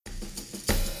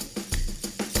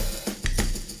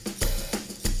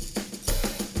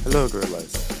Hello,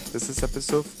 gorillas. This is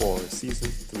episode 4, season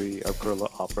 3 of Gorilla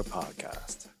Opera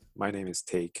Podcast. My name is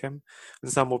Tae Kim,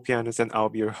 ensemble pianist, and I'll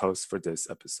be your host for this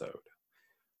episode.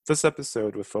 This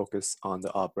episode will focus on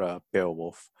the opera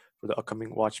Beowulf for the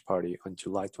upcoming watch party on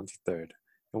July 23rd,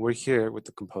 and we're here with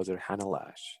the composer Hannah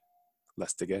Lash.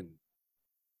 Let's dig in.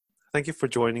 Thank you for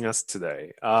joining us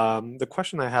today. The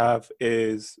question I have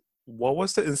is, what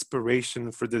was the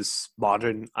inspiration for this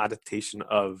modern adaptation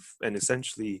of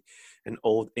essentially an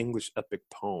old English epic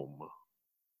poem?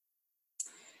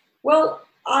 Well,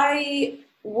 I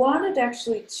wanted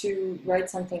actually to write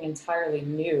something entirely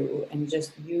new and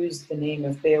just use the name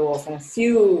of Beowulf and a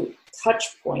few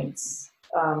touch points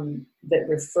that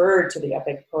refer to the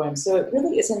epic poem. So it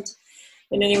really isn't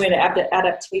in any way an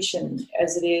adaptation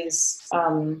as it is,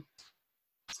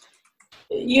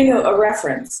 a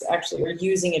reference, actually, or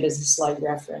using it as a slight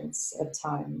reference at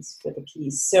times for the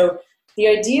piece. So the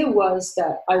idea was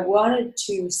that I wanted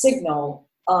to signal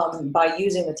by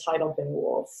using the title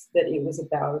Beowulf that it was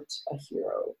about a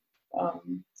hero.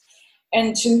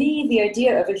 And to me, the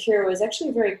idea of a hero is actually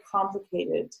a very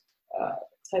complicated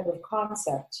type of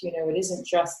concept. It isn't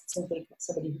just simply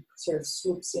somebody who sort of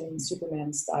swoops in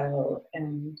Superman style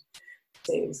and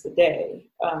saves the day.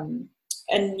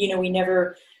 We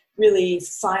never really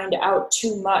find out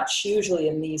too much usually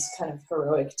in these kind of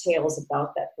heroic tales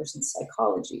about that person's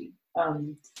psychology.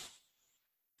 And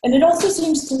it also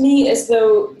seems to me as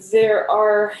though there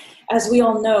are, as we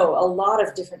all know, a lot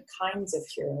of different kinds of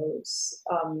heroes.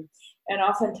 And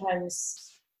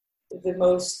oftentimes the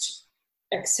most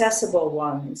accessible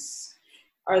ones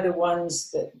are the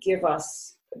ones that give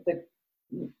us the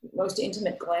most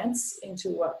intimate glance into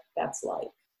what that's like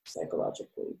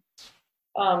psychologically.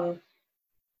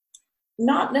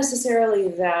 Not necessarily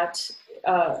that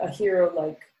a hero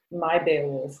like my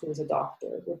Beowulf, who is a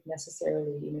doctor, would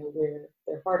necessarily, wear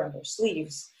their heart on their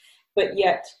sleeves, but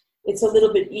yet it's a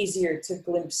little bit easier to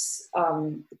glimpse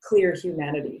clear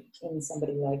humanity in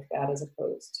somebody like that, as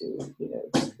opposed to,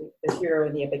 the hero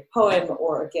in the epic poem,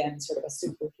 or again, sort of a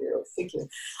superhero figure.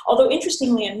 Although,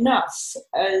 interestingly enough,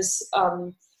 as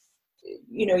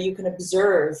you can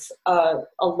observe a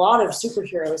lot of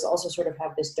superheroes also sort of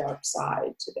have this dark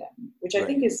side to them, which I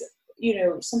think is,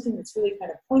 something that's really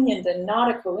kind of poignant and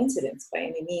not a coincidence by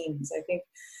any means. I think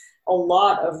a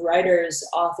lot of writers,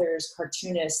 authors,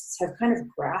 cartoonists have kind of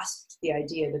grasped the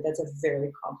idea that that's a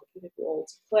very complicated role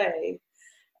to play.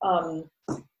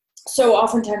 So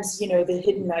oftentimes, the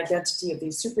hidden identity of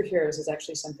these superheroes is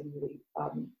actually something really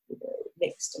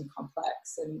mixed and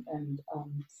complex and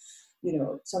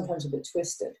sometimes a bit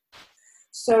twisted.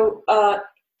 So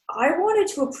I wanted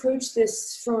to approach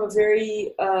this from a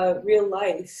very real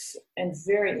life and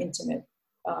very intimate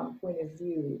point of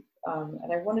view.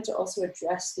 And I wanted to also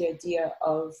address the idea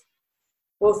of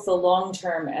both the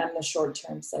long-term and the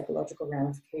short-term psychological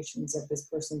ramifications of this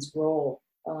person's role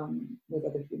with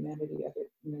other humanity, other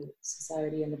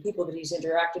society, and the people that he's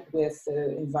interacted with,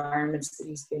 the environments that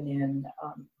he's been in,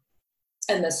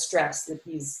 and the stress that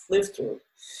he's lived through.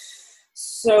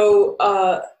 So,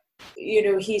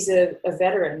 he's a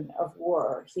veteran of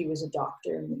war. He was a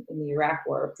doctor in the Iraq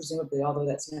War, presumably, although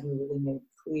that's never really made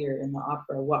clear in the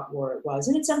opera what war it was.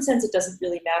 And in some sense, it doesn't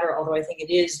really matter, although I think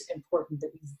it is important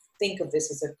that we think of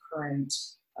this as a current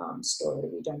story.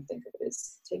 We don't think of it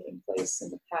as taking place in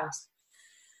the past.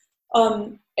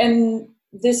 And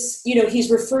this,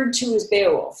 he's referred to as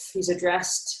Beowulf. He's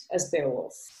addressed as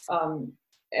Beowulf.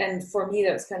 And for me,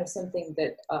 that's kind of something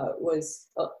that was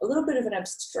a little bit of an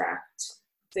abstract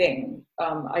thing.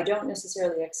 I don't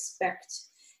necessarily expect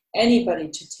anybody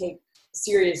to take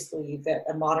seriously that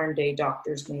a modern day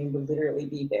doctor's name would literally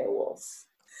be Beowulf.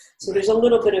 So there's a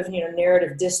little bit of,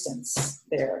 narrative distance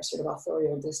there, sort of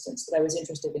authorial distance that I was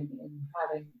interested in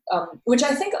having, which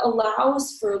I think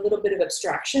allows for a little bit of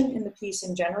abstraction in the piece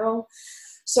in general.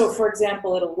 So, for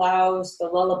example, it allows the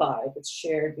lullaby that's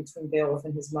shared between Beowulf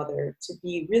and his mother to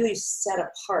be really set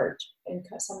apart and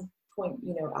at some point,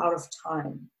 out of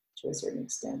time to a certain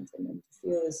extent, and then to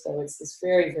feel as though it's this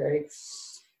very, very,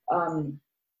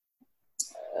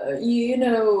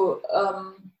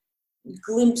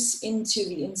 glimpse into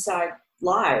the inside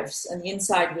lives and the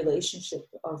inside relationship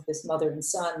of this mother and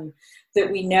son that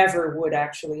we never would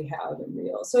actually have in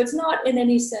real. So it's not in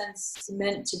any sense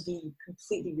meant to be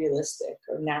completely realistic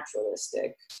or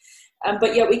naturalistic,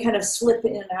 but yet we kind of slip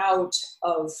in and out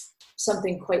of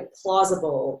something quite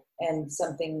plausible and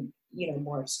something,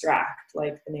 more abstract,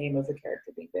 like the name of the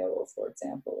character being Beowulf, for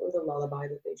example, or the lullaby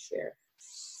that they share.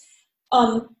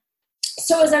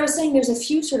 So as I was saying, there's a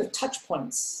few sort of touch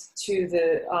points to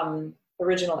the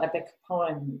original epic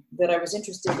poem that I was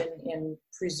interested in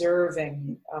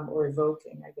preserving or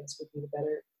evoking, I guess would be the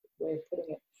better way of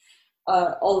putting it.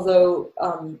 Although,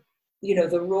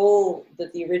 the role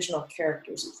that the original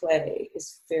characters play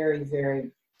is very,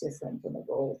 very different than the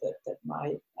role that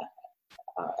my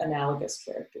analogous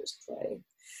characters play.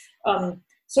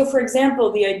 So, for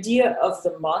example, the idea of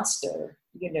the monster,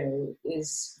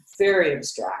 is very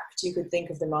abstract. You could think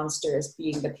of the monster as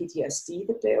being the PTSD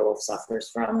that Beowulf suffers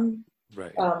from.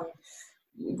 Right.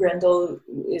 Grendel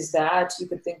is that. You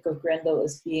could think of Grendel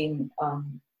as being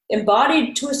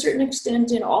embodied to a certain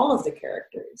extent in all of the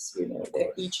characters.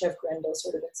 They each have Grendel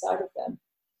sort of inside of them.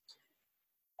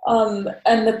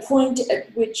 And the point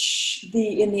at which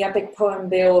in the epic poem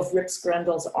Beowulf rips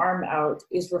Grendel's arm out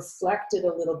is reflected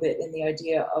a little bit in the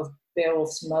idea of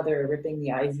Beowulf's mother ripping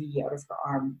the IV out of her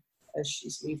arm as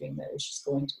she's going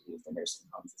to leave the nursing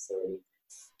home facility.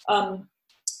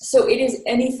 So it is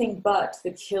anything but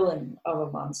the killing of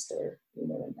a monster, in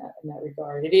that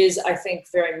regard. It is, I think,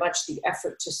 very much the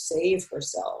effort to save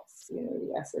herself,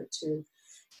 the effort to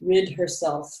rid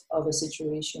herself of a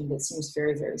situation that seems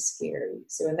very, very scary.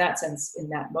 So in that sense, in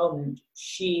that moment,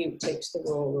 she takes the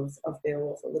role of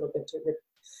Beowulf a little bit to rip,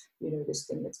 this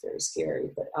thing that's very scary,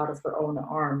 but out of her own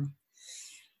arm.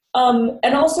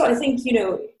 And also, I think,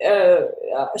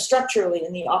 structurally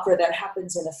in the opera that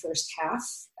happens in the first half,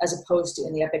 as opposed to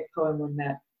in the epic poem when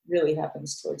that really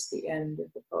happens towards the end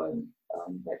of the poem,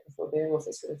 right before Beowulf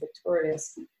is sort of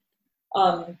victorious.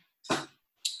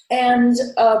 And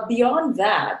beyond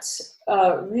that,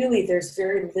 really, there's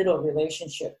very little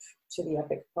relationship to the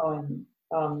epic poem.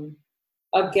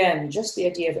 Again, just the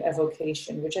idea of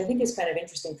evocation, which I think is kind of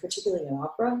interesting, particularly in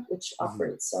opera, which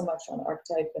operates so much on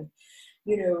archetype. And,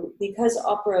 because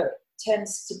opera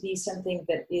tends to be something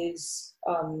that is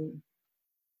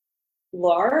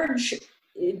large,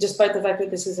 despite the fact that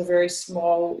this is a very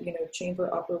small,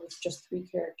 chamber opera with just 3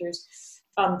 characters.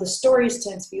 The stories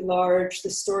tend to be large. The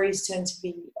stories tend to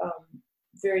be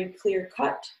very clear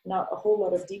cut, not a whole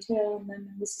lot of detail in them.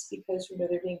 And this is because,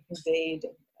 they're being conveyed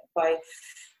by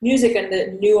music, and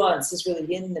the nuance is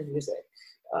really in the music.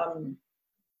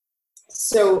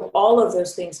 So all of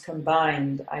those things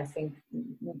combined, I think,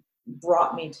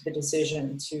 brought me to the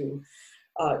decision to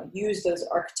use those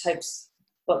archetypes,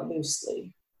 but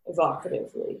loosely,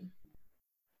 evocatively.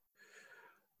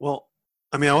 Well,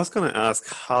 I was going to ask,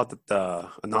 how did the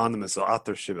anonymous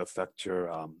authorship affect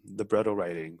your libretto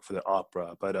writing for the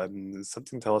opera? But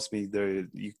something tells me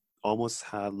you almost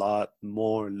had a lot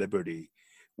more liberty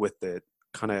with it,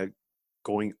 kind of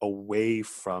going away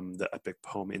from the epic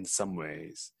poem in some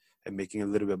ways and making it a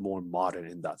little bit more modern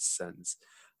in that sense.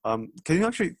 Can you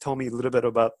actually tell me a little bit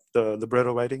about the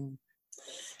libretto writing?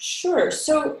 Sure.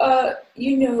 So,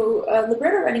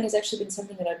 libretto writing has actually been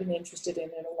something that I've been interested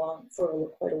in for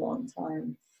quite a long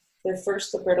time. The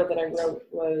first libretto that I wrote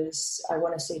was, I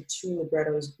want to say, 2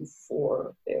 librettos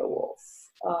before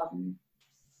Beowulf.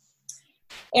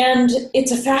 And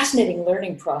it's a fascinating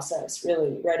learning process,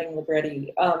 really, writing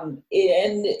libretti. And,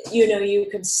 you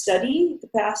can study the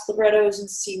past librettos and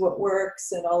see what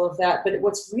works and all of that. But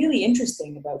what's really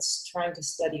interesting about trying to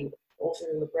study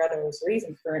older librettos, or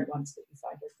even current ones that you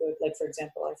find are good, like, for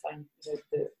example, I find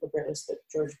the librettos that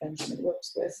George Benjamin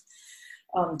works with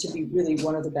to be really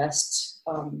one of the best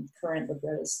current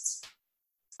librettists.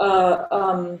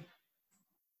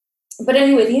 But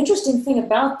anyway, the interesting thing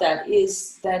about that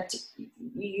is that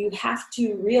you have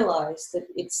to realize that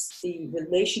it's the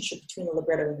relationship between the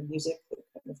libretto and the music that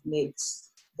kind of makes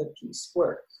the piece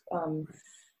work.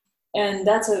 And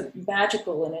that's a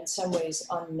magical and in some ways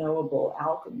unknowable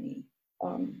alchemy.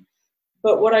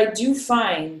 But what I do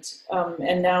find,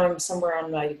 and now I'm somewhere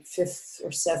on my 5th or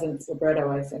 7th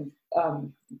libretto, I think,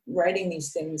 writing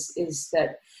these things, is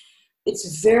that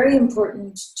it's very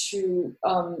important to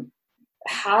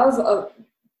have a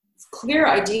clear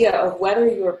idea of whether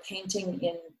you're painting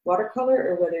in watercolor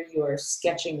or whether you are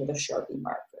sketching with a Sharpie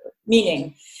marker.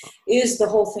 Meaning, is the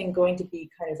whole thing going to be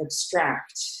kind of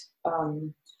abstract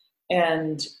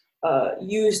and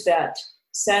use that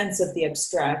sense of the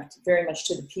abstract very much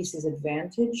to the piece's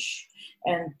advantage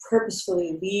and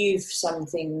purposefully leave some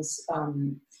things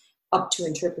up to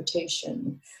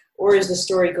interpretation? Or is the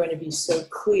story going to be so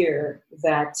clear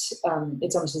that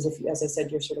it's almost as if, as I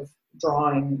said, you're sort of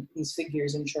drawing these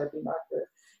figures in Sharpie marker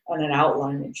on an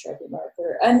outline in Sharpie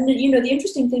marker? And, the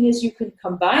interesting thing is you can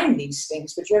combine these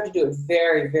things, but you have to do it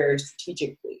very, very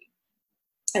strategically.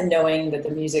 And knowing that the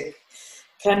music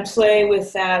can play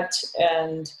with that,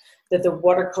 and that the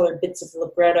watercolor bits of the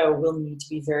libretto will need to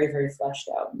be very, very fleshed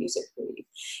out musically.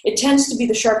 It tends to be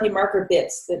the Sharpie marker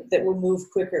bits that will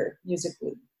move quicker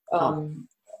musically.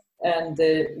 and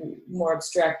the more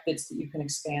abstract bits that you can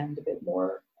expand a bit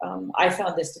more. I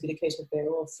found this to be the case with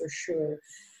Beowulf for sure.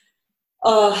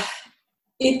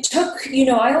 It took,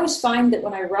 I always find that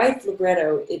when I write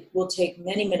libretto, it will take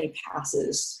many, many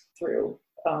passes through.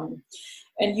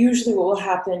 And usually what will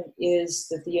happen is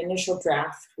that the initial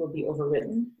draft will be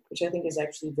overwritten, which I think is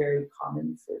actually very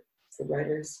common for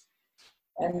writers.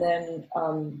 And then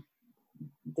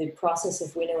the process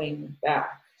of winnowing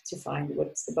back to find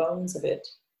what's the bones of it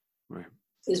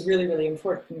is really, really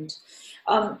important.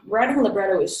 Writing a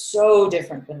libretto is so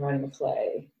different than writing a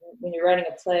play. When you're writing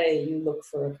a play, you look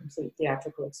for a complete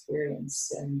theatrical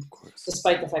experience. And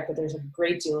despite the fact that there's a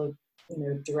great deal of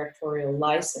directorial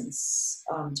license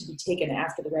to be taken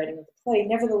after the writing of the play,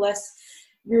 nevertheless,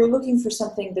 you're looking for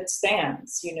something that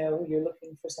stands. You're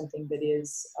looking for something that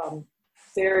is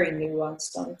very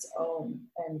nuanced on its own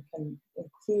and can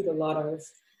include a lot of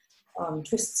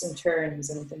twists and turns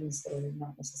and things that are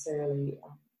not necessarily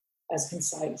as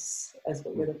concise as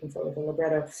what we're looking for with a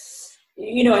libretto.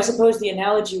 I suppose the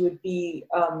analogy would be,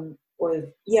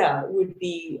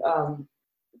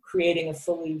 creating a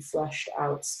fully fleshed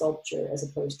out sculpture as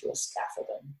opposed to a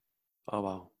scaffolding. Oh,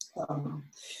 wow.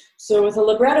 So with a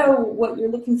libretto, what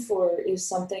you're looking for is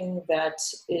something that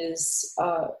is,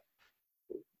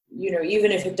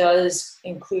 even if it does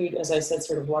include, as I said,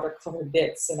 sort of watercolor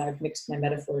bits, and I've mixed my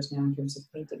metaphors now in terms of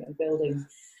painting and building,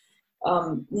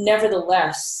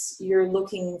 nevertheless, you're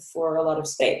looking for a lot of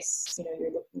space.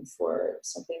 You're looking for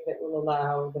something that will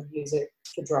allow the music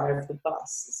to drive the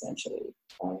bus, essentially.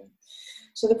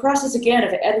 So the process, again,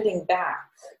 of editing back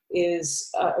is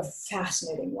a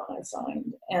fascinating one, I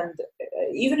find. And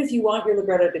even if you want your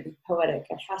libretto to be poetic,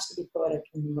 it has to be poetic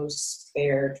in the most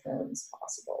spare terms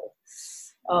possible.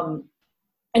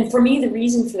 And for me, the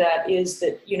reason for that is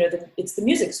that, it's the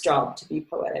music's job to be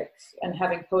poetic, and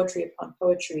having poetry upon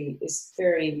poetry is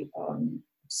very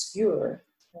obscure.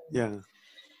 Yeah.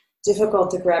 Difficult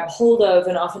to grab hold of,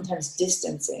 and oftentimes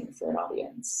distancing for an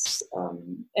audience,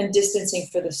 and distancing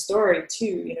for the story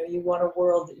too. You want a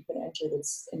world that you can enter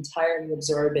that's entirely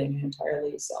absorbing and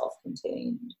entirely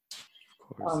self-contained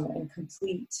and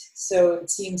complete. So it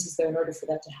seems as though in order for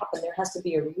that to happen, there has to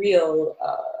be a real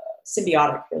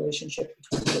symbiotic relationship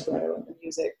between the libretto and the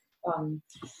music.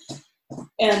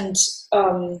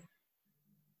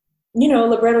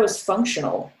 Libretto is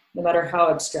functional, no matter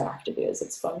how abstract it is.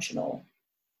 It's functional.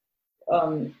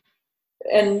 Some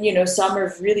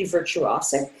are really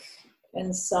virtuosic,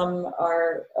 and some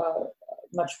are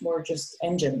much more just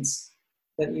engines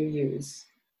that you use.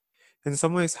 In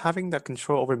some ways, having that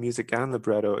control over music and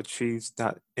libretto achieves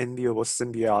that enviable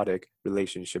symbiotic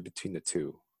relationship between the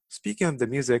two. Speaking of the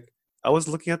music, I was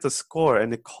looking at the score,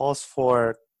 and it calls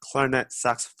for clarinet,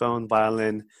 saxophone,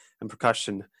 violin, and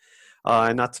percussion.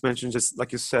 And not to mention, just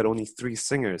like you said, only 3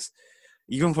 singers.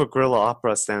 Even for guerrilla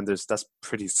opera standards, that's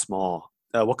pretty small.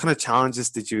 What kind of challenges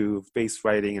did you face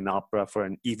writing an opera for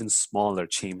an even smaller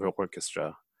chamber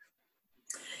orchestra?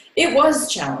 It was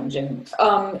challenging.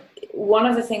 One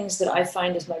of the things that I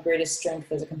find is my greatest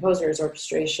strength as a composer is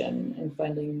orchestration and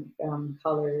finding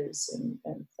colors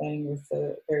and playing with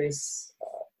the various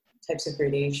types of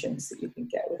gradations that you can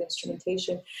get with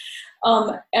instrumentation.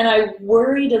 And I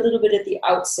worried a little bit at the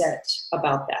outset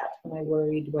about that. And I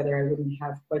worried whether I wouldn't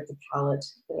have quite the palette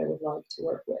that I would like to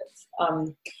work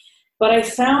with. But I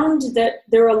found that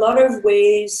there are a lot of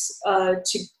ways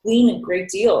to glean a great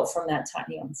deal from that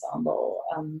tiny ensemble,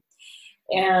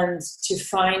 and to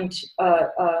find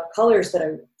colors that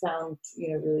I found,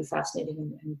 really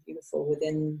fascinating and beautiful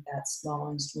within that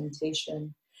small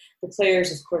instrumentation. The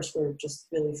players, of course, were just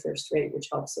really first rate, which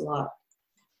helps a lot.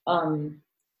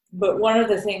 But one of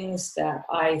the things that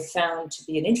I found to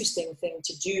be an interesting thing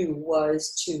to do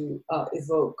was to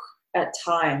evoke, at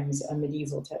times, a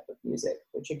medieval type of music,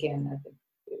 which again, I think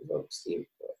evokes the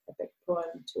epic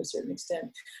poem to a certain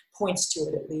extent, points to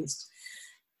it at least.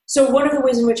 So one of the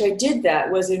ways in which I did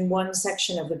that was in one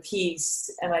section of the piece,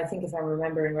 and I think if I'm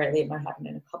remembering rightly, it might happen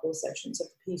in a couple of sections of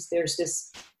the piece, there's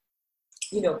this,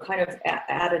 kind of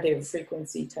additive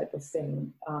frequency type of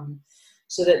thing,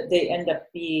 so that they end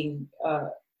up being,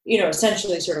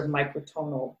 essentially sort of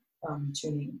microtonal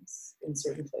tunings in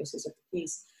certain places of the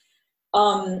piece.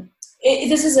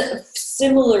 This is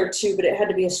similar to, but it had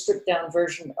to be a stripped down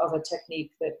version of a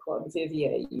technique that Claude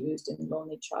Vivier used in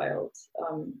Lonely Child.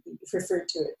 He referred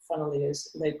to it, funnily, as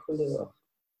les couleurs.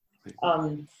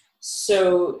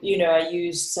 So, I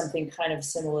used something kind of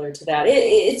similar to that.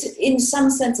 It's in some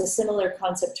sense a similar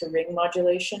concept to ring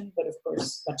modulation, but of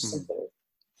course much simpler.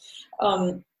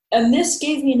 And this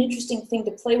gave me an interesting thing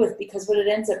to play with, because what it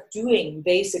ends up doing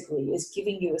basically is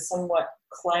giving you a somewhat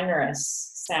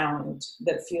clangorous sound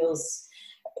that feels,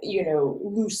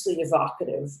 loosely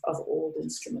evocative of old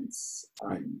instruments.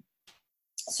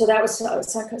 So that was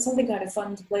something kind of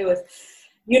fun to play with.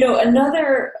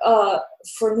 Another,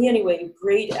 for me anyway,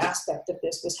 great aspect of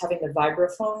this was having the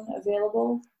vibraphone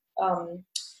available,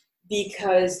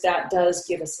 because that does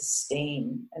give a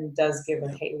sustain and does give a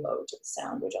halo to the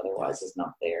sound, which otherwise is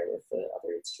not there with the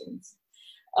other instruments.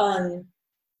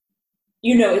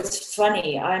 It's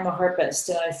funny, I'm a harpist,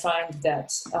 and I find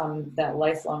that that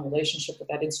lifelong relationship with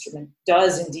that instrument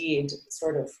does indeed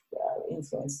sort of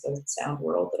influence the sound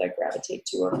world that I gravitate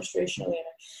to orchestrationally.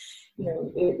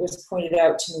 And, it was pointed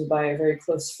out to me by a very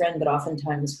close friend that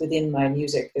oftentimes within my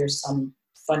music, there's some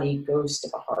funny ghost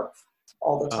of a harp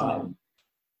all the time.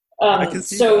 I can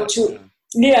see that.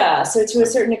 So to a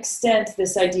certain extent,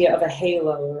 this idea of a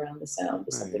halo around the sound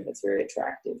is something that's very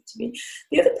attractive to me.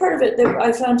 The other part of it that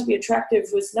I found to be attractive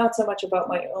was not so much about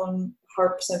my own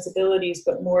harp sensibilities,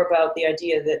 but more about the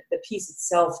idea that the piece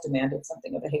itself demanded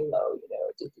something of a halo.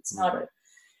 It's not a,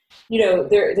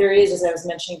 there is, as I was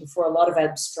mentioning before, a lot of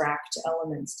abstract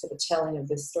elements to the telling of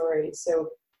this story. So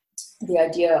the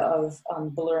idea of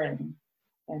blurring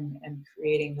and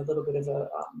creating a little bit of a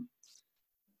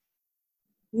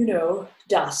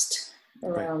dust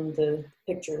around the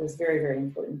picture was very, very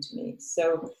important to me.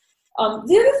 So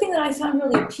the other thing that I found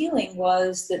really appealing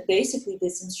was that basically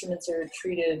these instruments are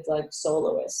treated like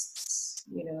soloists,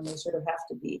 and they sort of have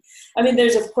to be. I mean,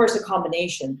 there's of course a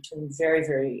combination between very,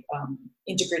 very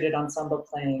integrated ensemble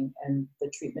playing and the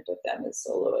treatment of them as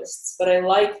soloists. But I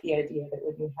like the idea that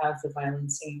when you have the violin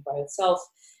singing by itself,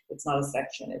 it's not a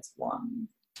section, it's one.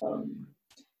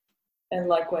 And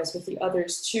likewise with the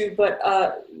others too. But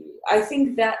I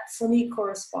think that for me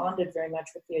corresponded very much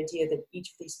with the idea that each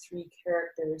of these three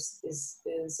characters is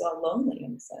lonely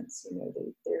in a sense.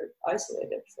 They're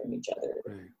isolated from each other,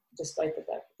 despite the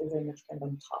fact that they're very much kind of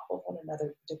on top of one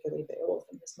another, particularly Beowulf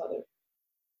and his mother.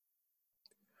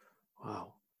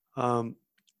 Wow.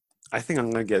 I think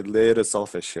I'm going to get a little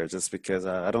selfish here just because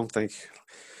I don't think...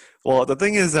 Well, the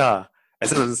thing is, as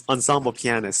an ensemble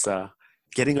pianist,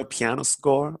 getting a piano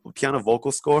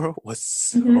vocal score was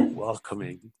so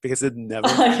welcoming because it never.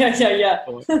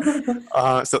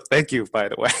 So thank you, by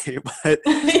the way. But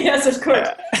yes, of course.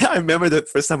 I remember the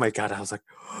first time I got it, I was like,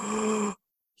 oh,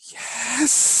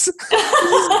 yes.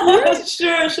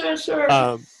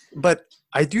 Sure. But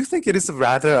I do think it is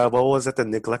rather the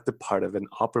neglected part of an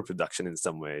opera production in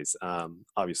some ways.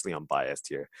 Obviously, I'm biased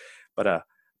here, but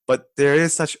there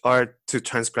is such art to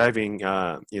transcribing,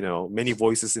 many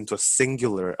voices into a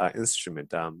singular instrument.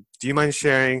 Do you mind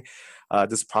sharing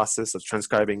this process of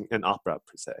transcribing an opera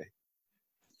per se?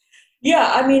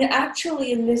 Yeah, I mean,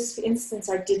 actually, in this instance,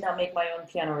 I did not make my own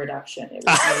piano reduction. It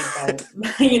was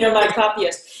made by, my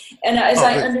copyist. And as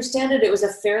I understand it, it was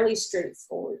a fairly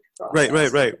straightforward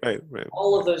process. Right.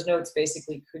 All of those notes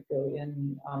basically could go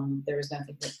in. There was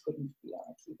nothing that couldn't be on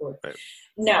a keyboard. Right.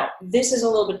 Now, this is a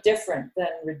little bit different than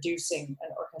reducing an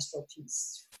orchestral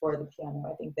piece for the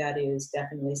piano. I think that is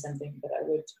definitely something that I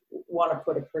would want to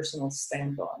put a personal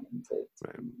stamp on. And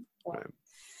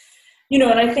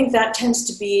I think that tends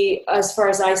to be, as far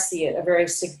as I see it, a very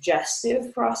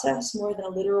suggestive process more than a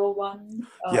literal one.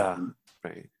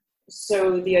 Right.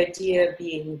 So the idea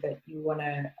being that you want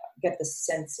to get the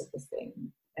sense of the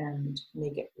thing and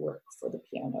make it work for the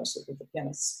piano so that the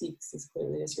piano speaks as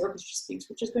clearly as the orchestra speaks,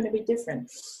 which is going to be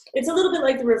different. It's a little bit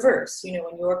like the reverse. When you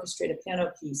orchestrate a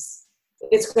piano piece,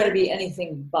 it's going to be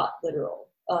anything but literal.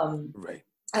 Right.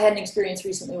 I had an experience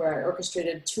recently where I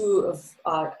orchestrated two of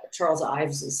Charles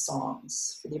Ives's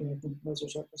songs for the American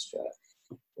Composers Orchestra.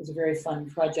 It was a very fun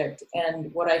project.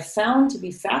 And what I found to be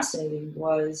fascinating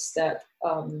was that,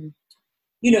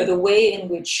 the way in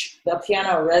which the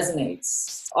piano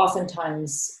resonates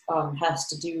oftentimes has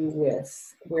to do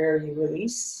with where you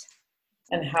release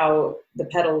and how the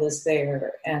pedal is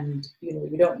there. And,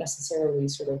 you don't necessarily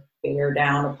sort of bear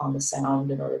down upon the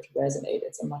sound in order to resonate.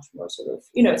 It's a much more sort of,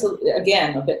 it's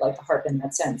again, a bit like the harp in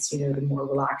that sense. The more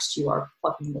relaxed you are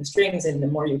plucking the strings and the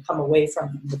more you come away from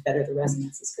them, the better the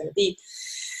resonance is going to be.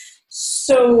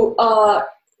 So,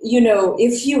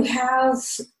 if you have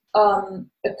a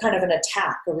kind of an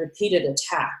attack, a repeated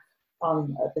attack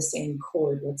on the same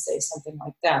chord, let's say, something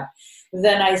like that,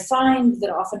 then I find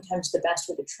that oftentimes the best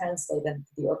way to translate into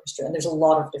the orchestra, and there's a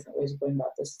lot of different ways of going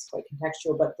about this, it's quite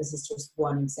contextual, but this is just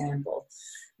one example,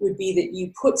 would be that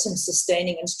you put some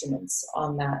sustaining instruments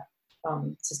on that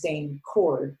sustained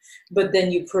chord, but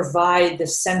then you provide the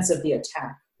sense of the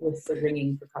attack with the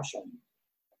ringing percussion.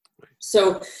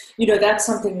 So, that's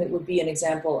something that would be an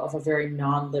example of a very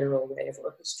non-literal way of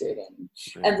orchestrating.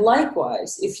 Right. And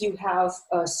likewise, if you have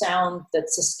a sound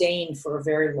that's sustained for a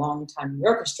very long time in the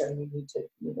orchestra, and you need to,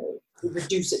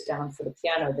 reduce it down for the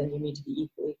piano, then you need to be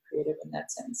equally creative in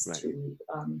that sense, Right. to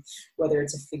whether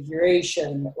it's a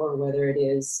figuration or whether it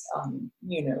is, kind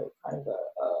of a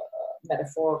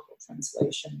metaphorical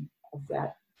translation of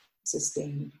that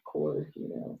sustained chord,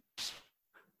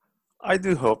 I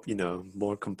do hope,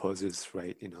 more composers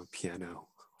write, piano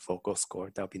vocal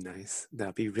score. That'd be nice.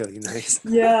 That'd be really nice.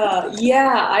 Yeah.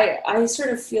 I sort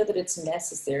of feel that it's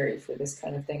necessary for this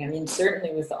kind of thing. I mean,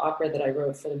 certainly with the opera that I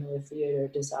wrote for the Miller Theater,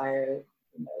 Desire,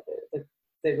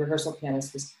 the rehearsal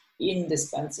pianist was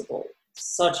indispensable,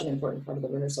 such an important part of the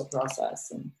rehearsal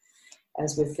process. And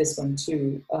as with this one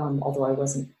too, although I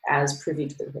wasn't as privy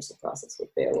to the rehearsal process with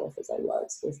Beowulf as I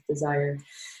was with Desire.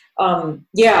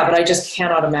 But I just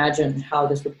cannot imagine how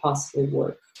this would possibly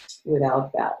work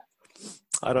without that.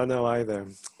 I don't know either.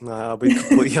 I'll be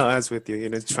completely honest with you.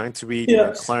 Trying to read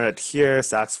clarinet here,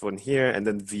 saxophone here, and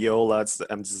then viola.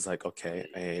 I'm just like, okay.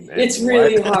 And it's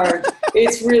really hard.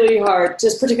 It's really hard,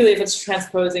 just particularly if it's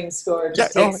transposing score.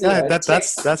 That's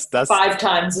 5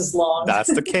 times as long.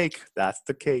 That's the cake. That's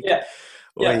the cake. Yeah.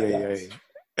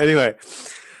 Anyway,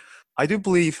 I do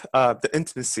believe the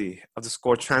intimacy of the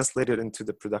score translated into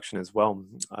the production as well,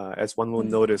 as one will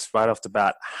notice right off the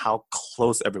bat how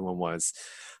close everyone was,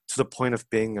 to the point of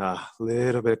being a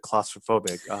little bit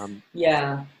claustrophobic.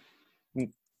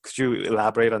 Could you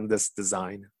elaborate on this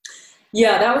design?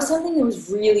 Yeah, that was something that was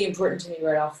really important to me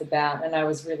right off the bat, and I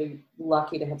was really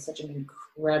lucky to have such an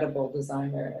incredible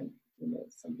designer, and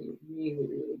somebody who really,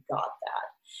 really got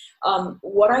that.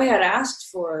 What I had asked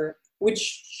for,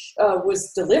 which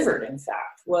was delivered, in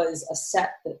fact, was a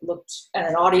set that looked, and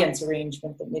an audience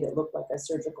arrangement that made it look like a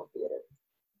surgical theater.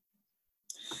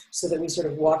 So that we sort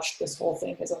of watched this whole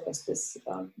thing as almost this,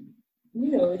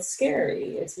 it's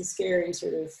scary. It's a scary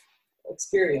sort of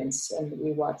experience. And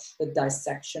we watched the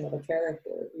dissection of a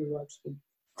character. We watched in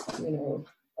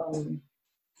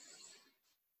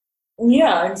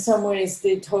some ways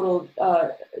the total,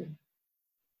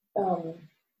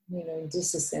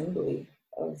 disassembly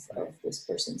of this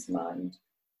person's mind.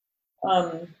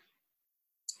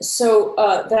 So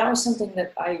that was something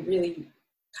that I really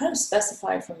kind of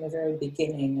specified from the very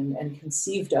beginning and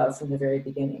conceived of from the very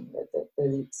beginning, that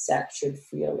the set should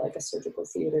feel like a surgical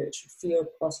theater. It should feel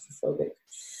claustrophobic.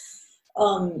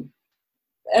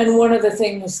 And one of the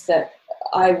things that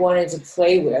I wanted to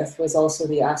play with was also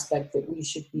the aspect that we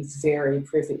should be very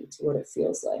privy to what it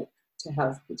feels like to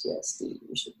have PTSD.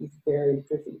 We should be very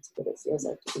privy to what it feels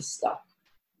like to be stuck.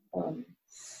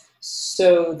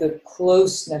 So the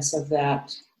closeness of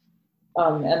that,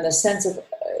 and the sense of,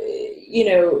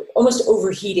 almost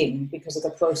overheating because of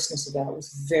the closeness of that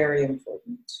was very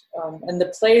important. And the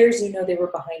players, they were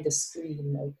behind a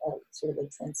screen, sort of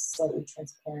a slightly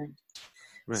transparent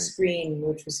screen,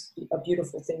 which was a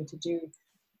beautiful thing to do.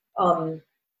 And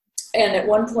at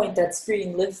one point that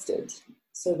screen lifted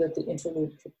so that the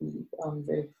interlude could be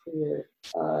very clear,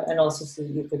 and also so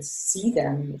you could see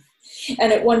them.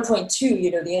 And at one point too,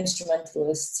 the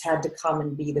instrumentalists had to come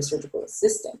and be the surgical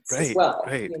assistants as well.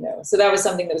 Right. So that was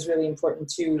something that was really important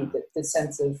too, the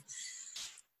sense of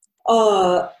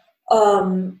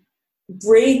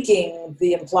breaking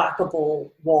the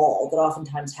implacable wall that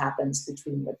oftentimes happens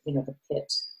between the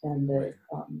pit and the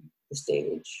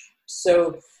stage.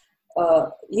 So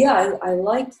I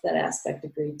liked that aspect a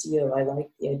great deal. I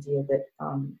liked the idea that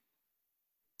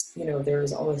there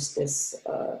was almost this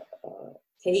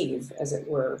cave, as it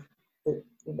were,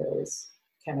 that is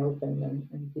can open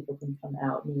and people can come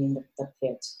out, meaning the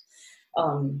pit.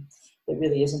 It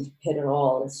really isn't a pit at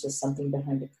all. It's just something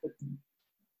behind a curtain.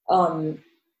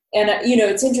 And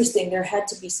it's interesting. There had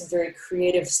to be some very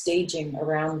creative staging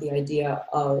around the idea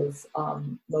of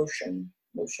motion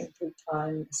through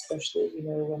time, especially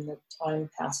when the time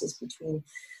passes between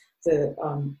the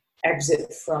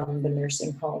exit from the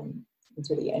nursing home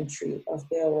into the entry of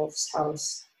Beowulf's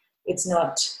house. It's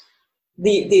not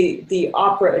the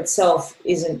opera itself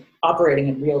isn't operating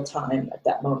in real time at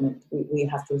that moment. We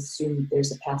have to assume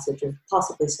there's a passage of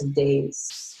possibly some days,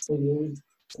 maybe a week,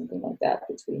 something like that,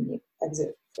 between the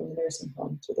exit from the nursing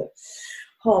home to the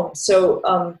home.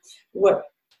 So what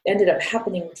ended up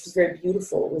happening, which was very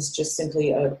beautiful, was just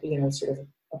simply a sort of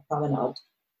a promenade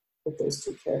with those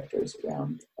two characters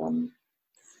around.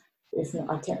 If not,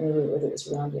 I can't remember whether it was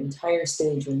around the entire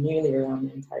stage or nearly around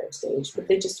the entire stage, but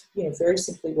they just very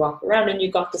simply walked around, and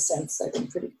you got the sense, I think,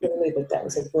 pretty clearly that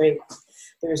was a break.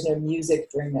 There was no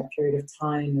music during that period of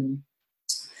time, and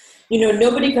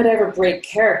nobody could ever break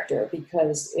character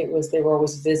because they were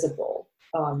always visible.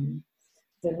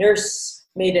 The nurse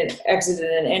made an exit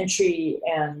and an entry,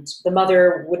 and the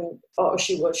mother wouldn't. Oh,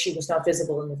 she was not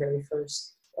visible in the very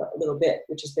first little bit,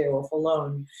 which is Beowulf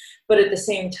alone. But at the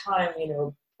same time,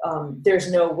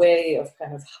 there's no way of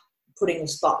kind of putting the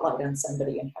spotlight on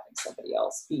somebody and having somebody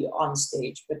else be on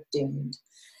stage but dimmed.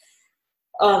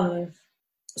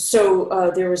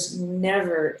 So there was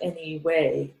never any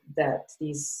way that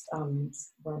these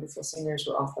wonderful singers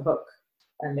were off the hook,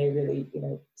 and they really,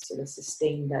 sort of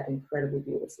sustained that incredibly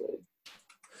beautifully.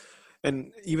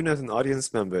 And even as an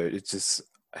audience member, it's just,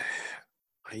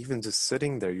 even just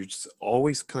sitting there, you're just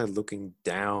always kind of looking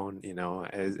down,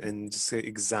 and just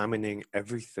examining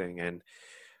everything. And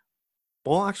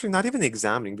well, actually, not even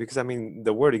examining, because I mean,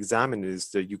 the word examine is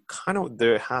that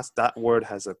that word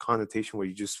has a connotation where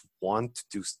you just want to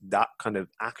do that kind of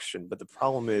action. But the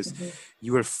problem is,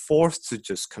 you are forced to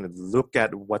just kind of look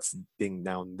at what's being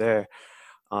down there.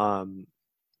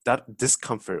 That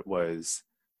discomfort was,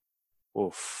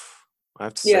 oof. I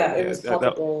have to say, yeah, it was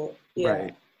palpable.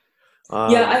 Right.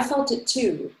 I felt it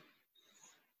too.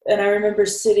 And I remember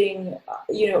sitting,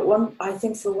 I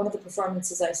think for one of the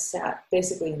performances, I sat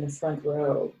basically in the front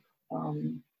row.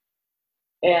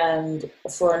 And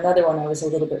for another one, I was a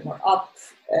little bit more up.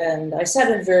 And I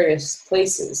sat in various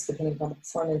places, depending upon the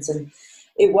performance. And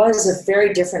it was a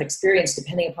very different experience,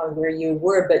 depending upon where you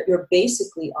were. But you're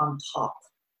basically on top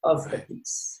of the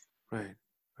piece. Right.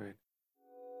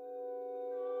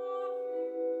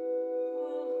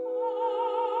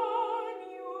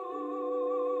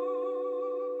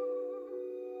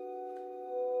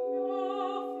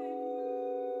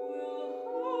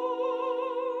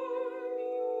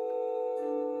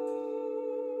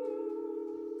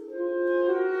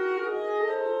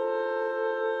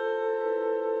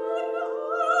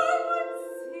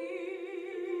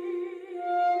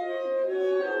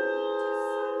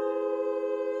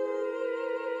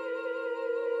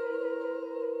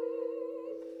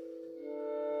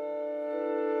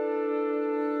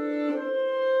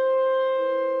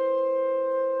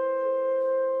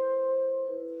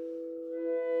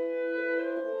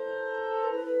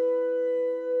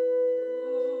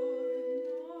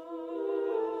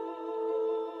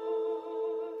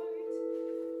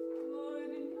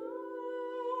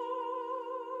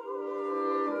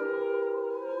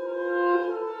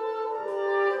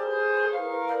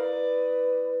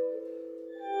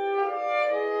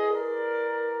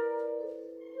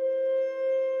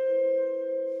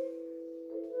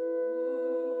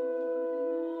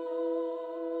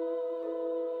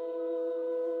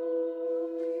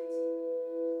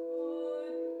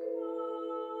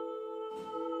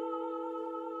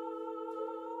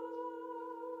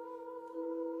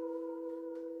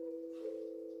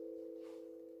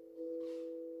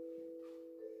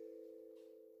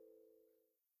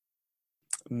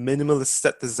 Minimalist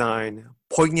set design,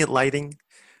 poignant lighting,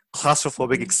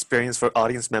 claustrophobic experience for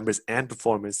audience members and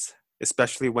performers,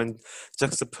 especially when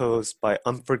juxtaposed by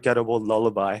unforgettable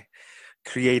lullaby,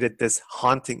 created this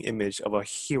haunting image of a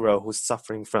hero who's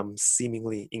suffering from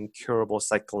seemingly incurable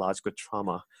psychological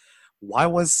trauma. Why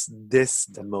was this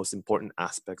the most important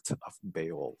aspect of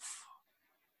Beowulf?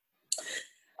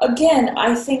 Again,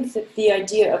 I think that the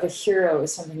idea of a hero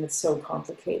is something that's so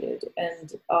complicated,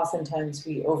 and oftentimes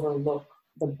we overlook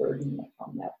the burden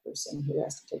on that person who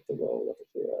has to take the role of a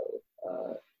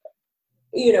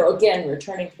hero. Again,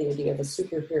 returning to the idea of a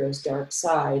superhero's dark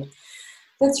side,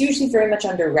 that's usually very much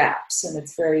under wraps, and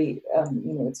it's very,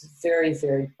 it's a very,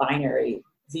 very binary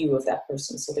view of that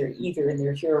person. So they're either in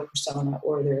their hero persona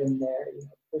or they're in their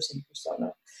person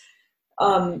persona.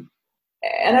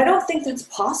 And I don't think that's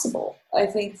possible. I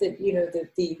think that, that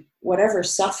the whatever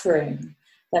suffering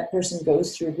that person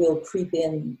goes through will creep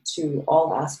into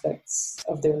all aspects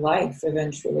of their life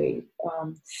eventually.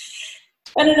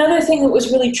 And another thing that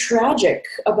was really tragic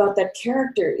about that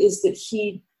character is that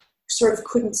he sort of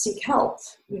couldn't seek help.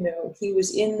 He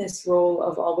was in this role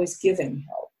of always giving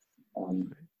help.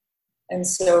 And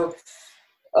so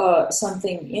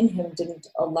something in him didn't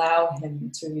allow him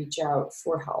to reach out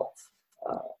for help.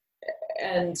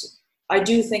 And I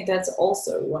do think that's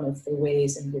also one of the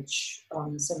ways in which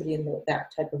somebody in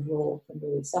that type of role can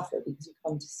really suffer, because you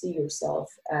come to see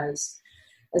yourself as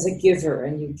a giver,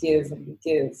 and you give and you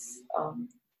give,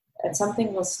 and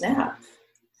something will snap.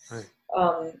 Right.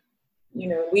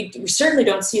 We certainly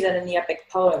don't see that in the epic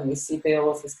poem. We see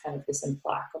Beowulf as kind of this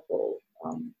implacable,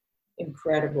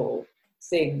 incredible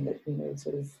thing that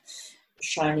sort of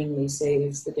shiningly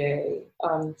saves the day.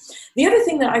 The other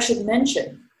thing that I should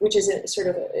mention, which is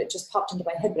it just popped into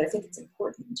my head, but I think it's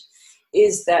important,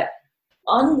 is that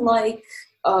unlike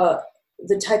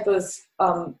the type of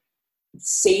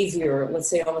savior, let's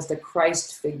say almost a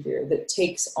Christ figure, that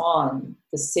takes on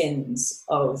the sins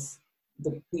of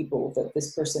the people that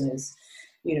this person is,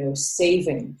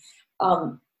 saving.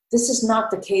 This is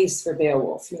not the case for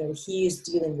Beowulf. He is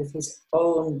dealing with his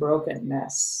own broken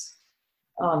mess.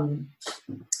 And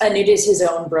it is his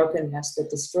own brokenness that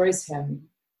destroys him.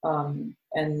 And,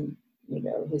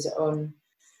 his own,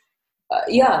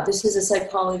 this is a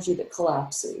psychology that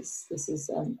collapses. This is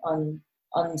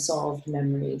unsolved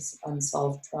memories,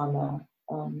 unsolved trauma,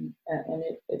 and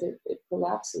it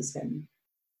collapses him.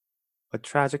 A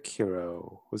tragic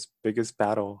hero whose biggest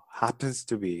battle happens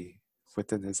to be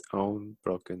within his own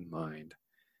broken mind.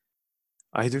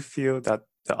 I do feel that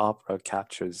the opera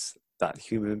captures that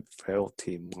human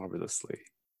frailty marvelously.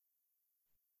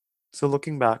 So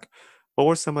looking back, what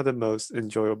were some of the most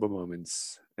enjoyable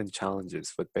moments and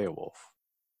challenges with Beowulf?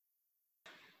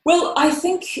 Well, I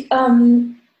think,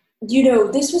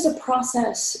 this was a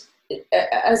process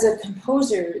as a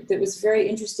composer that was very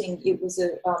interesting. It was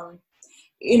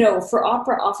for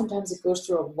opera, oftentimes it goes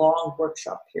through a long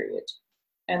workshop period.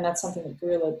 And that's something that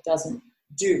Guerrilla doesn't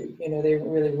do. They don't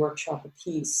really workshop a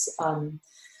piece.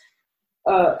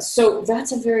 So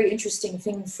that's a very interesting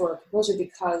thing for a composer,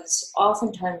 because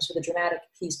oftentimes with a dramatic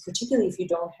piece, particularly if you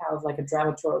don't have like a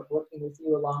dramaturg working with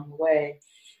you along the way,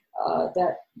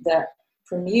 that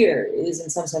premiere is in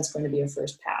some sense going to be a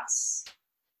first pass.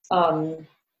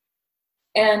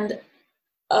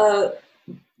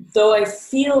 Though I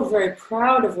feel very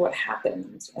proud of what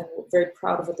happened and very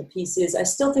proud of what the piece is, I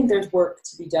still think there's work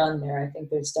to be done there. I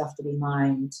think there's stuff to be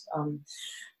mined,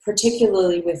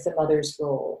 particularly with the mother's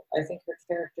role. I think her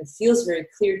character feels very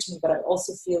clear to me, but I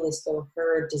also feel as though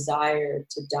her desire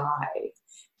to die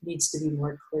needs to be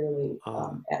more clearly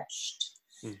etched.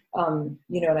 And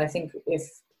I think if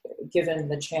given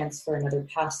the chance for another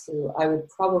pass-through, I would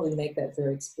probably make that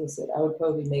very explicit. I would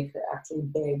probably make her actually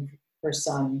beg her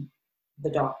son, the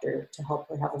doctor, to help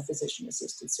her have a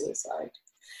physician-assisted suicide.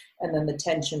 And then the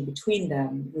tension between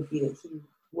them would be that he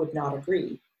would not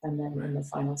agree. And then in the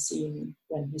final scene,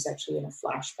 when he's actually in a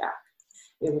flashback,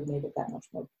 it would make it that much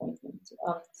more poignant.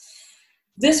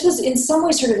 This was in some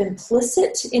way sort of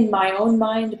implicit in my own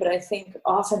mind, but I think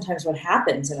oftentimes what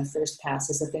happens in a first pass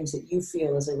is the things that you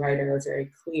feel as a writer are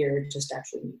very clear, just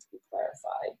actually need to be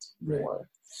clarified more.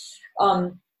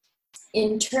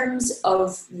 In terms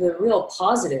of the real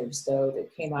positives, though,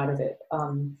 that came out of it,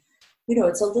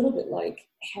 it's a little bit like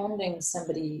handing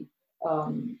somebody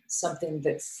something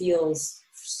that feels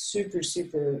super,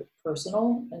 super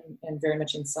personal and very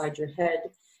much inside your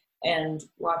head, and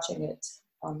watching it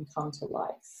come to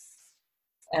life.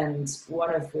 And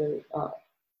one of the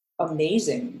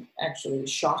amazing, actually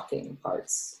shocking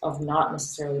parts of not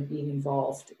necessarily being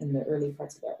involved in the early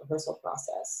parts of that rehearsal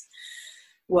process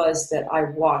was that I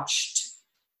watched,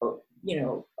 a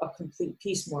complete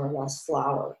piece more or less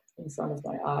flower in front of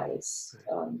my eyes.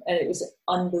 And it was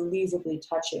unbelievably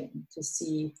touching to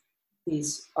see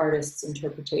these artists'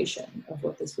 interpretation of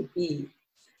what this would be.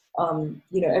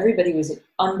 Everybody was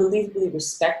unbelievably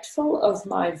respectful of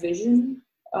my vision,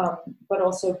 but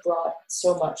also brought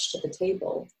so much to the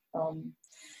table.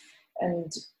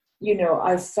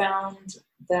 I found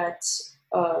that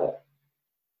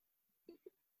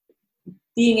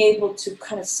being able to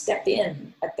kind of step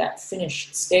in at that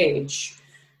finished stage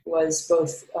was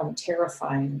both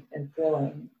terrifying and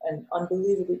thrilling and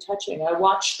unbelievably touching. I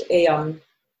watched the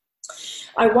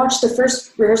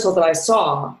first rehearsal that I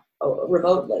saw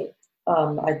remotely.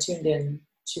 I tuned in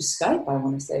to Skype, I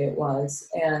want to say it was,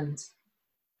 and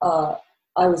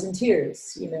I was in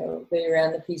tears. They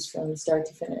ran the piece from start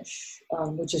to finish,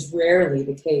 which is rarely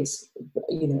the case.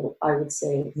 I would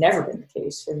say never been the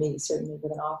case for me, certainly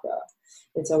with an opera.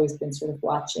 It's always been sort of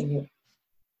watching it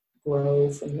grow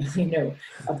from,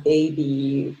 a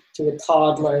baby to a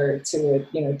toddler to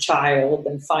a, child,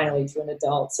 and finally to an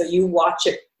adult. So you watch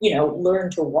it, learn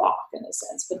to walk in a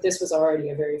sense, but this was already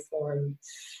a very formed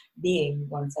being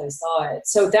once I saw it.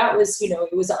 So that was,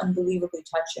 it was unbelievably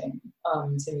touching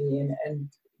to me.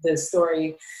 And the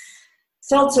story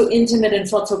felt so intimate and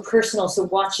felt so personal. So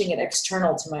watching it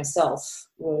external to myself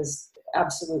was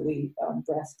absolutely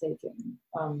breathtaking.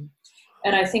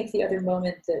 And I think the other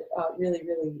moment that really,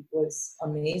 really was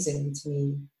amazing to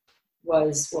me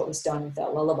was what was done with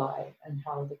that lullaby, and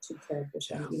how the two characters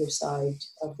on either side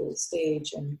of the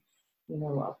stage and,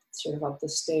 up the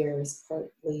stairs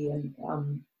partly. And,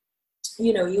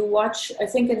 you watch, I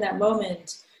think in that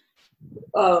moment,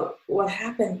 what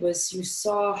happened was you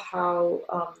saw how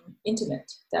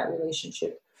intimate that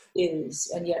relationship is,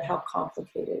 and yet how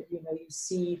complicated. You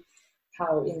see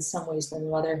how in some ways the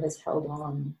mother has held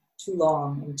on too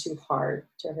long and too hard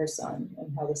to her son,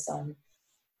 and how the son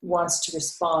wants to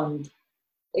respond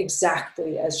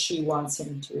exactly as she wants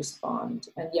him to respond.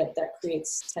 And yet that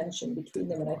creates tension between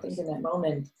them. And I think in that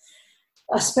moment,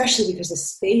 especially because the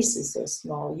space is so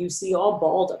small, you see all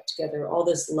balled up together, all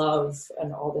this love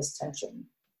and all this tension.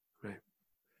 Right.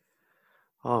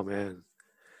 Oh man.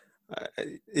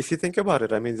 If you think about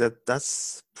it, I mean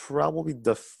that's probably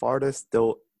the farthest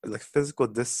they'll like physical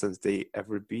distance they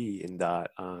ever be in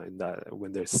that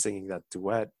when they're singing that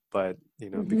duet. But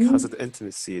because of the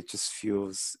intimacy, it just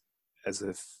feels as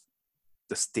if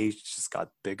the stage just got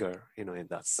bigger, in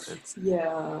that sense.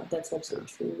 Yeah, that's absolutely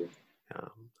true. Yeah.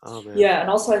 Oh man. Yeah, and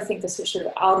also I think this sort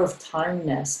of out of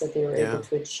timeness that they were Yeah. able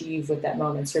to achieve with that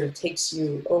moment sort of takes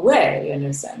you away in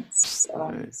a sense.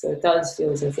 Right. So it does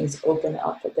feel as though things open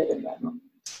up a bit in that moment.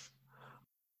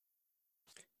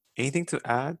 Anything to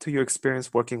add to your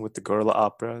experience working with the Gorilla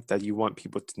Opera that you want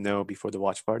people to know before the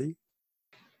watch party?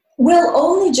 Well,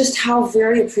 only just how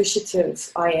very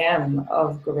appreciative I am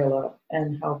of Gorilla,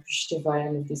 and how appreciative I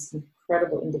am of these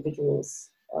incredible individuals,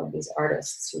 these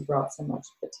artists who brought so much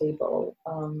to the table.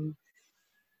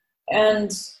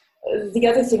 And the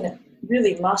other thing that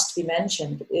really must be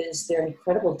mentioned is their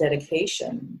incredible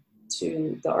dedication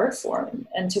to the art form,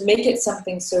 and to make it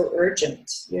something so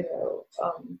urgent,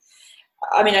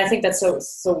 I mean, I think that's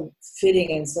so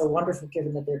fitting and so wonderful,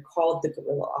 given that they're called the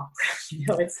Gorilla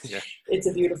Opera. It's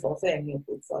a beautiful thing.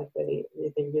 It's like they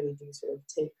really do sort of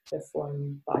take the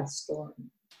form by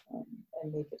storm,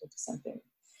 and make it into something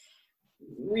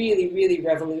really, really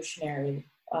revolutionary.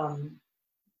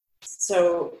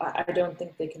 So I don't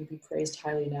think they can be praised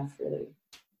highly enough, really.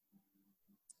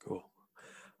 Cool.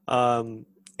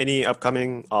 Any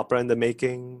upcoming opera in the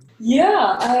making?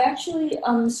 Yeah, I actually,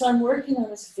 so I'm working on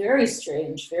this very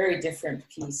strange, very different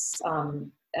piece.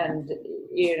 And,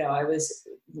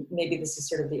 maybe this is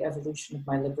sort of the evolution of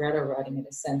my libretto writing in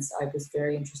a sense. I was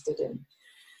very interested in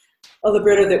a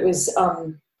libretto that was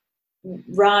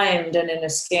rhymed and in a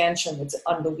scansion that's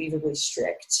unbelievably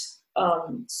strict.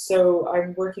 So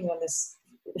I'm working on this,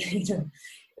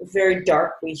 very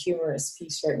darkly humorous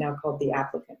piece right now called The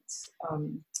Applicant,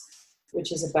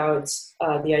 which is about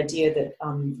the idea that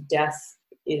death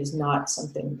is not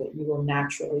something that you will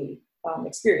naturally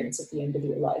experience at the end of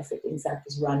your life. It, in fact,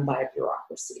 is run by a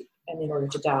bureaucracy. And in order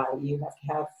to die, you have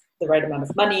to have the right amount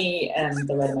of money and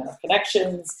the right amount of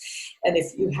connections. And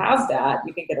if you have that,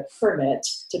 you can get a permit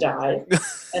to die.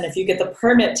 And if you get the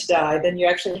permit to die, then you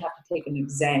actually have to take an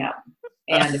exam.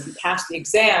 And if you pass the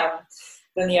exam,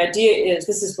 then the idea is,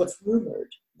 this is what's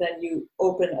rumored, then you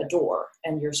open a door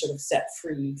and you're sort of set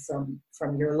free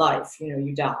from your life.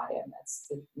 You die, and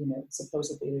that's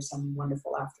supposedly there's some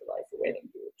wonderful afterlife awaiting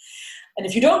you. And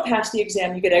if you don't pass the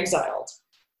exam, you get exiled.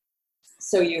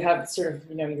 So you have sort of,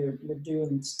 you're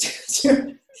doomed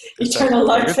to eternal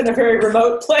life in a very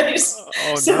remote place.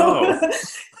 Oh, no.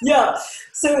 Yeah.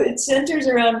 So it centers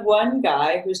around one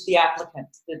guy who's the applicant,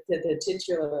 the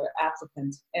titular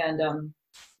applicant. And,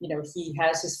 he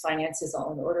has his finances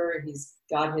all in order. He's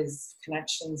got his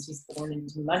connections. He's born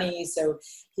into money. So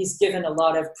he's given a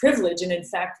lot of privilege. And in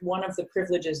fact, one of the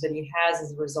privileges that he has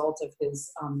as a result of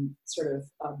his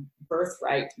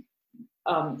birthright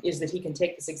is that he can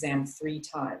take this exam 3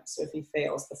 times. So if he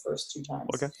fails the first 2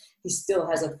 times, he still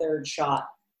has a third shot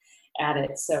at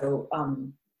it. So,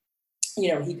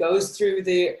 he goes through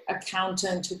the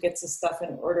accountant who gets his stuff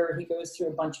in order. He goes through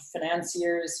a bunch of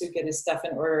financiers who get his stuff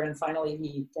in order. And finally,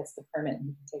 he gets the permit and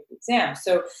he can take the exam.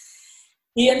 So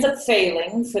he ends up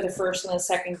failing for the first and the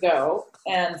second go.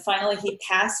 And finally, he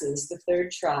passes the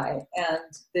third try.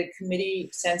 And the committee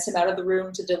sends him out of the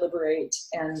room to deliberate.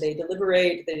 And they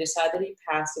deliberate. They decide that he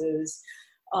passes.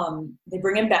 They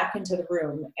bring him back into the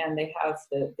room. And they have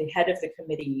the head of the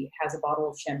committee has a bottle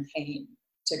of champagne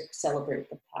to celebrate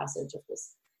the passage of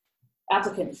this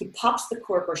applicant. He pops the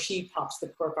cork, or she pops the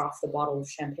cork off the bottle of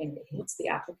champagne. It hits the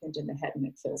applicant in the head and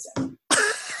it kills him.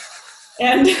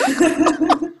 And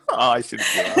I shouldn't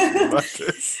be asking about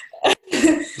this.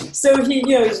 So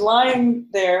he's lying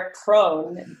there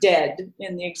prone, dead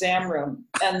in the exam room,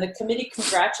 and the committee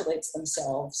congratulates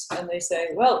themselves, and they say,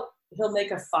 well, he'll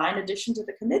make a fine addition to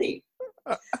the committee.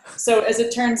 So as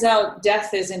it turns out,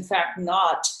 death is in fact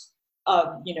not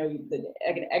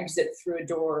an exit through a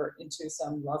door into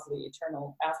some lovely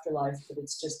eternal afterlife, but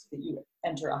it's just that you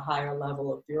enter a higher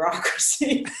level of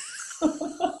bureaucracy.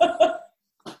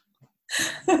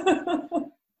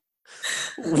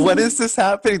 When is this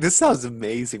happening? This sounds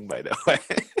amazing, by the way.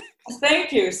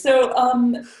 Thank you. So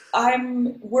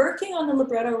I'm working on the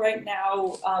libretto right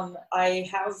now. I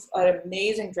have an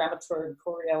amazing dramaturg,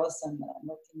 Corey Ellison, that I'm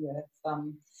working with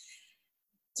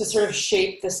to sort of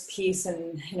shape this piece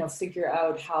and, figure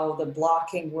out how the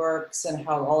blocking works and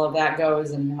how all of that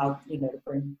goes and how, to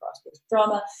bring across this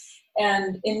drama.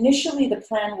 And initially the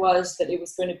plan was that it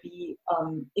was going to be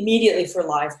immediately for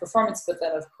live performance, but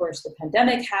then of course the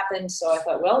pandemic happened. So I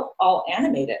thought, well, I'll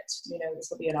animate it. This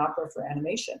will be an opera for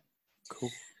animation. Cool.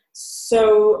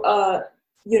 So,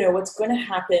 what's going to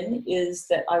happen is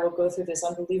that I will go through this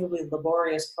unbelievably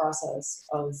laborious process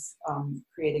of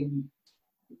creating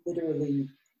literally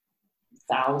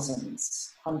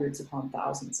thousands, hundreds upon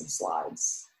thousands of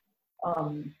slides.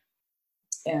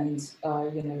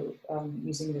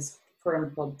 Using this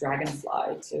program called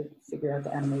Dragonfly to figure out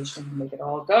the animation and make it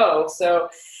all go. So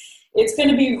it's going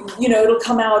to be, it'll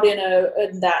come out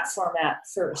in that format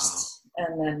first.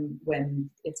 And then when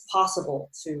it's possible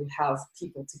to have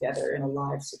people together in a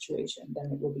live situation,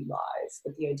 then it will be live.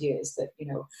 But the idea is that,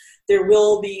 there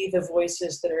will be the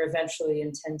voices that are eventually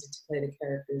intended to play the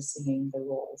characters singing the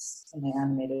roles in the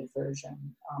animated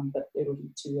version. But it'll be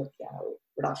to a piano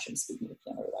production, speaking of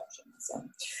piano productions.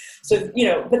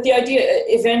 But the idea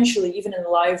eventually, even in the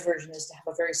live version, is to have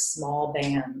a very small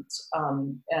band.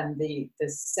 And the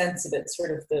sense of it,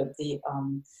 sort of the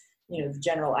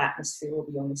general atmosphere will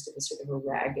be almost of a sort of a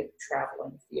ragged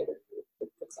traveling theater group that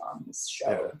puts on this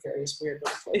show in various weird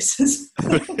little places.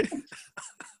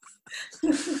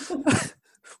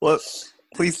 Well,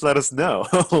 please let us know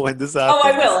when this happens. Oh,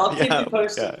 I will. I'll keep you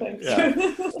posted.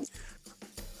 Thanks.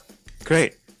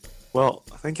 Great. Well,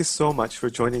 thank you so much for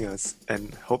joining us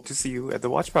and hope to see you at the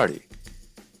watch party.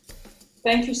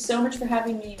 Thank you so much for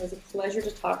having me. It was a pleasure to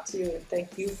talk to you, and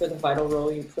thank you for the vital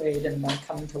role you played in the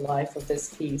coming to life of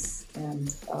this piece.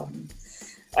 And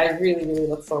I really, really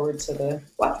look forward to the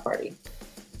watch party.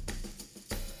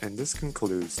 And this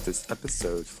concludes this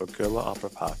episode for Guerrilla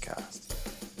Opera Podcast.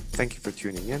 Thank you for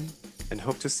tuning in, and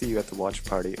hope to see you at the watch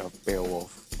party of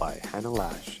Beowulf by Hannah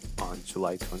Lash on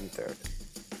July 23rd.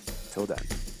 Till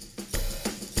then.